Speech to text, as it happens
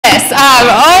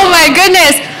Oh my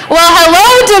goodness. Well, hello,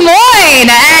 Des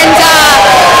Moines. And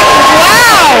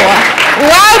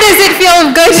wow, does it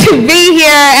feel good to be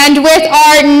here and with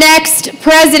our next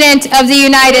President of the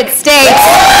United States.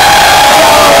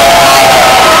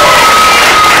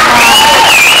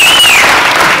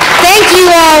 Thank you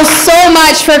all so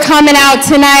much for coming out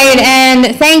tonight,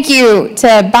 and thank you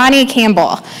to Bonnie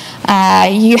Campbell.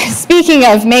 Speaking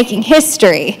of making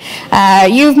history,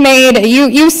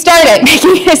 you started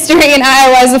making history in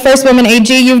Iowa as the first woman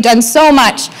AG. You've done so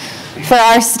much for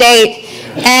our state,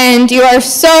 and you are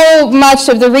so much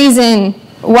of the reason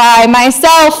why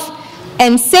myself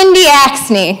and Cindy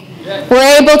Axney were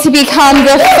able to become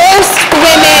the first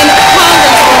women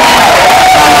congresswoman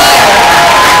from Iowa.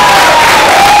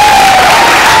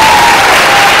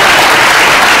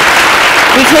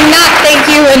 We cannot thank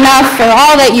you enough for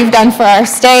all that you've done for our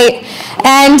state.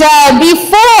 And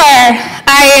before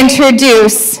I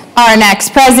introduce our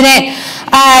next president,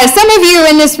 some of you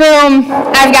in this room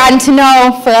I've gotten to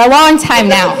know for a long time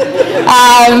now.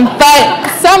 But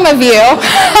some of you,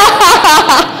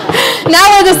 now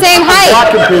we're the same height.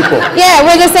 Yeah,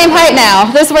 we're the same height now.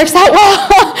 This works out well.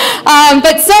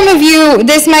 But some of you,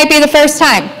 this might be the first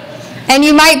time. And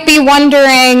you might be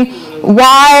wondering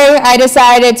why I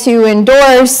decided to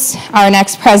endorse our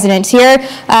next president here.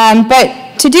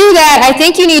 But to do that, I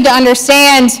think you need to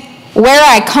understand where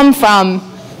I come from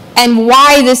and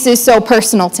why this is so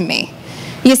personal to me.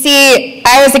 You see,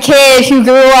 I was a kid who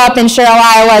grew up in Sherrill,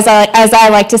 Iowa, as I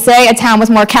like to say, a town with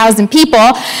more cows than people.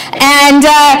 And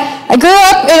I grew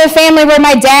up in a family where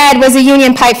my dad was a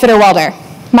union pipe fitter welder.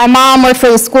 My mom worked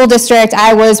for the school district.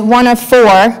 I was one of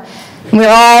four. We were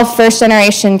all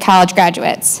first-generation college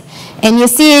graduates. And you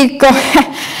see, growing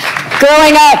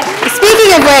up,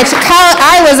 speaking of which,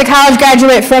 I was a college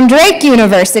graduate from Drake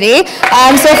University.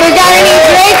 So if we've got any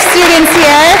Drake students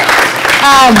here.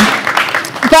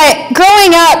 But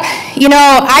growing up, you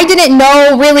know, I didn't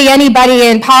know really anybody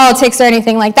in politics or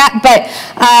anything like that, but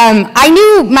I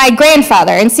knew my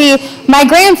grandfather. And see, my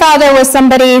grandfather was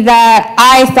somebody that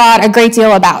I thought a great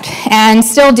deal about and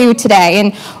still do today,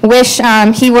 and wish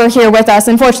he were here with us.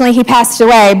 Unfortunately, he passed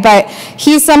away, but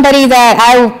he's somebody that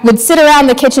I would sit around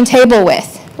the kitchen table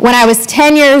with. When I was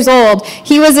 10 years old.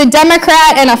 He was a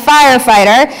Democrat and a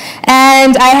firefighter,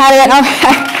 and I had an uncle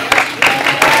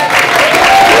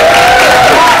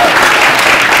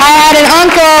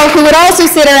who would also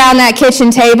sit around that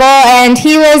kitchen table, and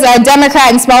he was a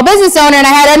Democrat and small business owner, and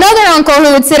I had another uncle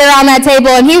who would sit around that table,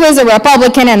 and he was a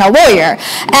Republican and a lawyer.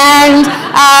 And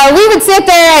we would sit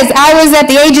there as I was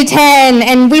at the age of 10,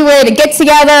 and we would get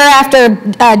together after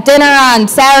dinner on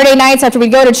Saturday nights after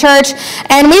we'd go to church,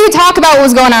 and we would talk about what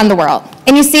was going on in the world.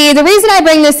 And you see, the reason I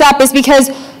bring this up is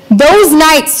because those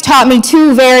nights taught me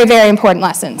two very, very important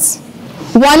lessons.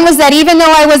 One was that even though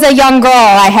I was a young girl,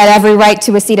 I had every right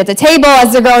to a seat at the table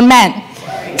as the grown men.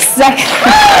 Second,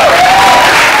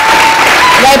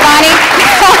 right, Bonnie?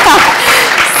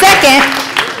 Second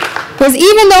was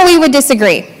even though we would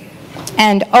disagree,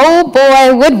 and oh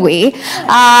boy would we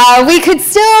could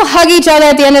still hug each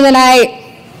other at the end of the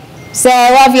night, say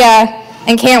I love you,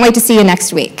 and can't wait to see you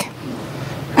next week.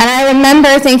 And I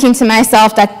remember thinking to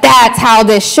myself that that's how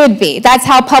this should be. That's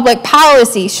how public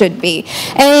policy should be.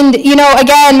 And, you know,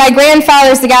 again, my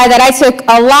grandfather's the guy that I took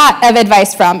a lot of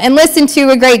advice from and listened to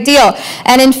a great deal.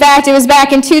 And in fact, it was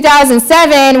back in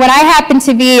 2007 when I happened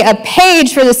to be a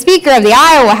page for the Speaker of the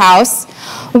Iowa House,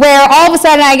 where all of a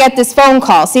sudden I get this phone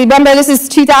call. See, remember, this is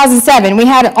 2007. We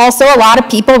had also a lot of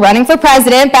people running for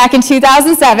president back in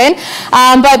 2007.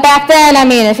 But back then, I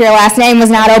mean, if your last name was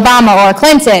not Obama or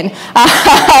Clinton,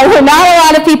 not a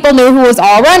lot of people knew who was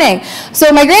all running.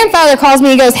 So my grandfather calls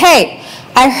me, he goes, hey,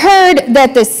 I heard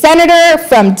that the senator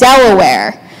from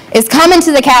Delaware is coming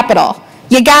to the Capitol.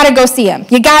 You gotta go see him.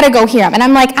 You gotta go hear him. And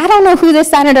I'm like, I don't know who this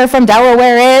senator from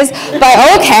Delaware is,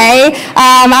 but okay.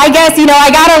 I guess, you know, I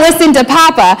gotta listen to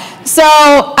Papa. So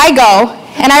I go,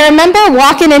 and I remember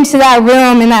walking into that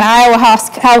room, in that Iowa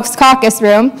House caucus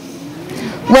room,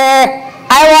 where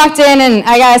I walked in, and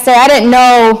I gotta say, I didn't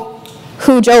know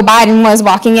who Joe Biden was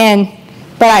walking in,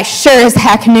 but I sure as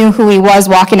heck knew who he was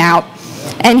walking out.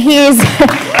 And he's...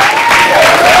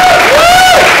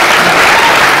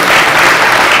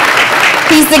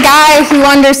 He's the guy who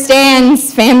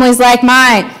understands families like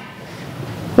mine,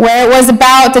 where it was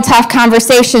about the tough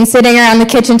conversation sitting around the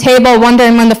kitchen table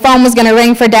wondering when the phone was going to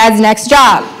ring for Dad's next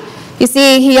job. You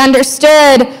see, he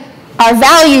understood our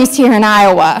values here in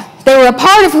Iowa. They were a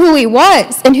part of who he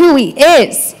was and who he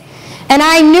is. And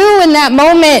I knew in that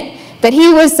moment that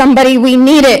he was somebody we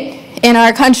needed in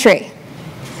our country.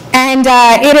 And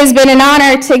it has been an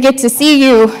honor to get to see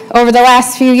you over the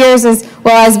last few years as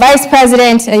well as vice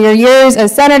president, your years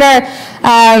as senator,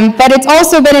 but it's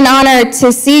also been an honor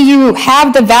to see you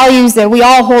have the values that we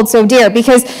all hold so dear.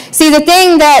 Because, see, the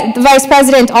thing that the vice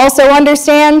president also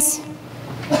understands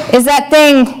is that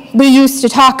thing we used to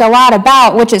talk a lot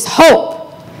about, which is hope.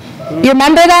 You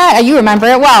remember that? You remember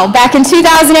it well. Back in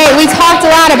 2008, we talked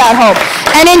a lot about hope.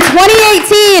 And in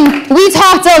 2018, we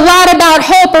talked a lot about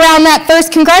hope around that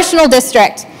 1st congressional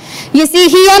district. You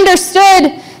see, he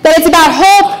understood that it's about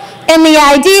hope and the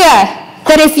idea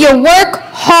that if you work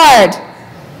hard,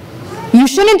 you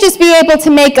shouldn't just be able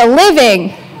to make a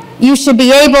living, you should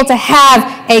be able to have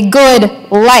a good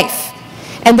life.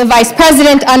 And the vice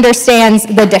president understands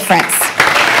the difference.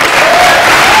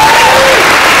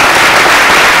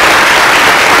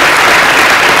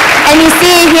 And you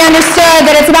see, he understood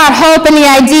that it's about hope and the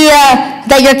idea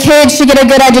that your kids should get a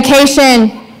good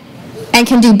education and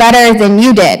can do better than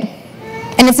you did.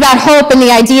 And it's about hope and the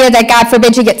idea that, God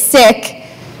forbid, you get sick,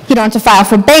 you don't have to file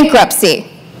for bankruptcy.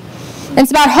 And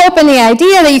it's about hope and the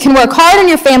idea that you can work hard on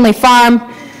your family farm,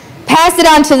 pass it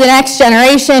on to the next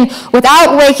generation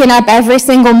without waking up every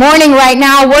single morning right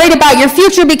now worried about your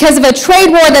future because of a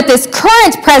trade war that this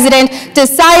current president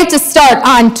decided to start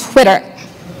on Twitter.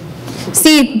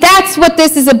 See, that's what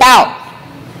this is about.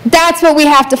 That's what we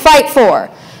have to fight for.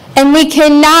 And we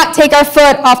cannot take our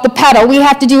foot off the pedal. We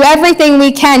have to do everything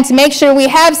we can to make sure we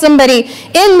have somebody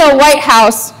in the White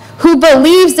House who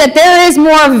believes that there is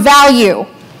more value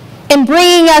in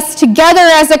bringing us together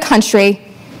as a country,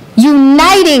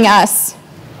 uniting us,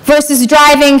 versus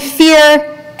driving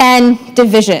fear and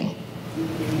division.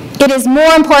 It is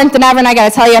more important than ever, and I got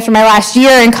to tell you, after my last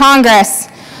year in Congress,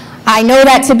 I know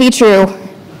that to be true.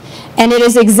 And it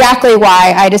is exactly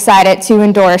why I decided to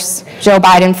endorse Joe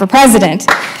Biden for president.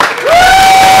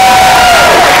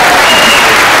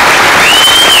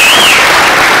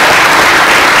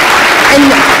 And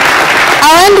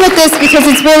I'll end with this because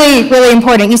it's really, really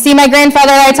important. You see my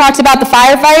grandfather that I talked about, the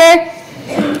firefighter?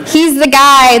 He's the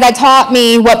guy that taught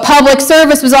me what public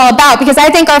service was all about, because I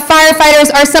think our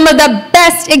firefighters are some of the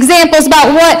best examples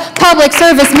about what public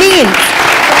service means.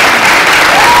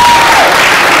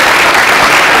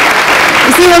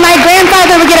 You see, when my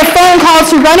grandfather would get a phone call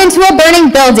to run into a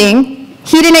burning building,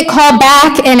 he didn't call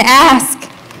back and ask,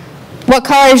 what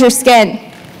color is your skin?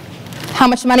 How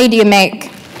much money do you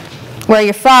make? Where are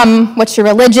you from? What's your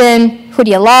religion? Who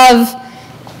do you love?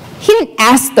 He didn't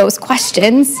ask those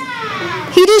questions.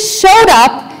 He just showed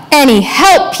up and he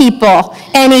helped people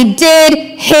and he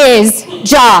did his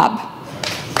job.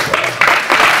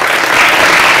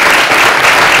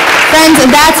 Friends,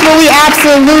 that's what we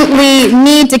absolutely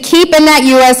need to keep in that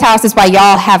U.S. House. Is why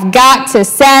y'all have got to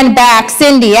send back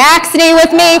Cindy Axne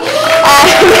with me.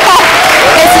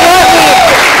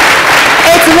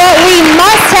 It's what we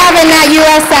must have in that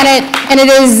U.S. Senate, and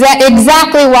it is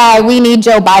exactly why we need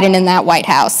Joe Biden in that White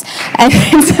House.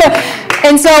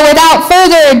 And so without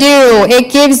further ado, it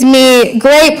gives me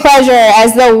great pleasure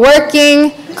as the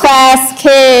working class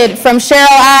kid from Sherrill,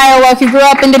 Iowa, who grew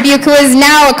up in Dubuque, who is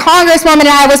now a congresswoman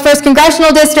in Iowa's 1st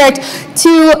congressional district,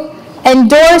 to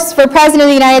endorse for President of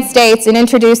the United States and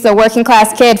introduce the working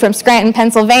class kid from Scranton,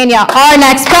 Pennsylvania, our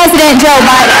next president, Joe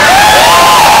Biden.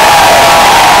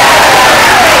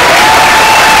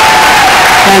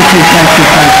 Thank you.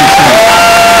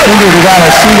 Cindy, we got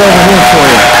a seat over here for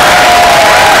you.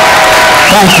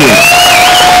 Thank you.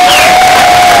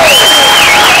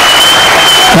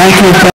 Thank you.